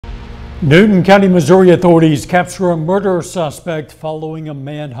Newton County, Missouri authorities capture a murder suspect following a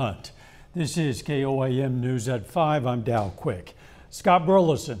manhunt. This is KOAM News at 5. I'm Dow Quick. Scott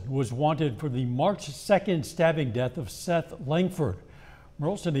Burleson was wanted for the March 2nd stabbing death of Seth Langford.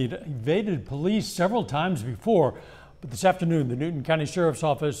 Burleson had evaded police several times before, but this afternoon the Newton County Sheriff's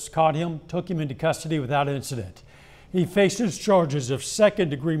Office caught him, took him into custody without incident. He faces charges of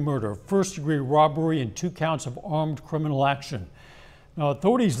second-degree murder, first-degree robbery, and 2 counts of armed criminal action. Now,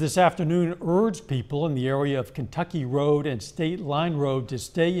 authorities this afternoon urged people in the area of Kentucky Road and State Line Road to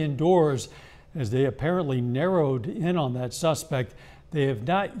stay indoors as they apparently narrowed in on that suspect. They have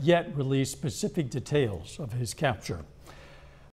not yet released specific details of his capture.